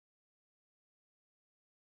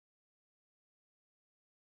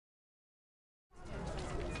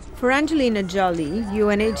For Angelina Jolie,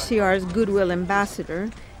 UNHCR's Goodwill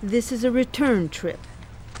Ambassador, this is a return trip.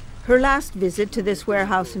 Her last visit to this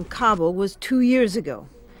warehouse in Kabul was 2 years ago.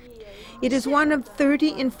 It is one of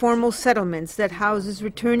 30 informal settlements that houses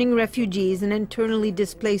returning refugees and internally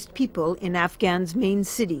displaced people in Afghan's main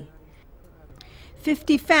city.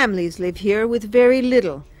 50 families live here with very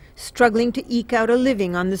little, struggling to eke out a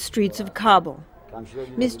living on the streets of Kabul.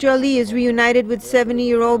 Ms. Jolie is reunited with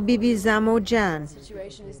 70-year-old Bibi Zamo Jan.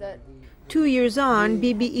 2 years on,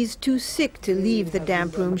 Bibi is too sick to leave the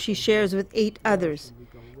damp room she shares with 8 others.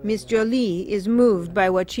 Ms. Jolie is moved by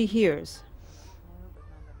what she hears.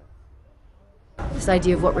 This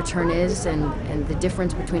idea of what return is and the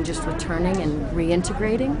difference between just returning and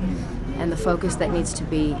reintegrating, and the focus that needs to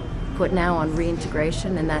be put now on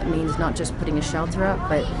reintegration, and that means not just putting a shelter up,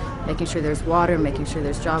 but making sure there's water, making sure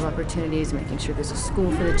there's job opportunities, making sure there's a school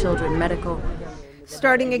for the children, medical.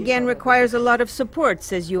 Starting again requires a lot of support,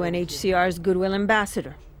 says UNHCR's Goodwill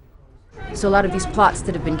Ambassador. So a lot of these plots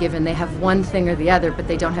that have been given, they have one thing or the other, but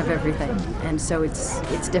they don't have everything. And so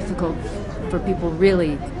it's difficult for people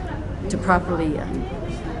really to properly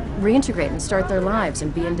reintegrate and start their lives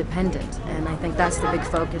and be independent. And I think that's the big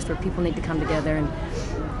focus, where people need to come together and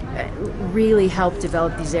really help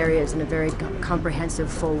develop these areas in a very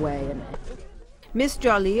comprehensive, full way. Ms.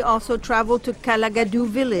 Jolie also traveled to Kalagadu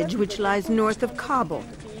village, which lies north of Kabul.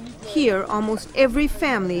 Here, almost every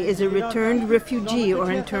family is a returned refugee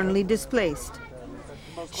or internally displaced.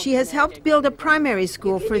 She has helped build a primary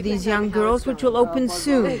school for these young girls, which will open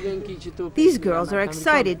soon. These girls are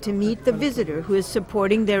excited to meet the visitor who is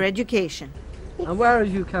supporting their education. And where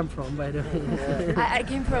you come from, by the way? I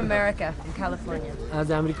came from America, from California.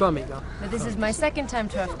 But this is my second time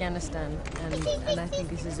to Afghanistan, and I think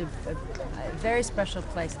this is a very special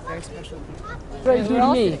place, very special people.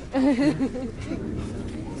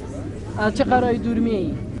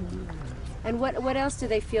 And what else do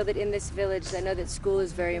they feel that in this village? I know that school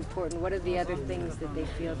is very important. What are the other things that they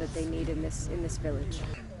feel that they need in this village?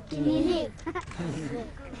 The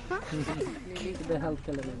health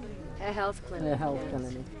clinic. A health clinic. A health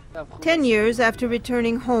clinic. 10 years after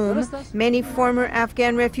returning home, many former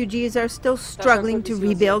Afghan refugees are still struggling to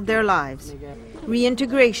rebuild their lives.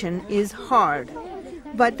 Reintegration is hard,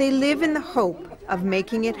 but they live in the hope of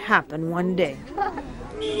making it happen one day.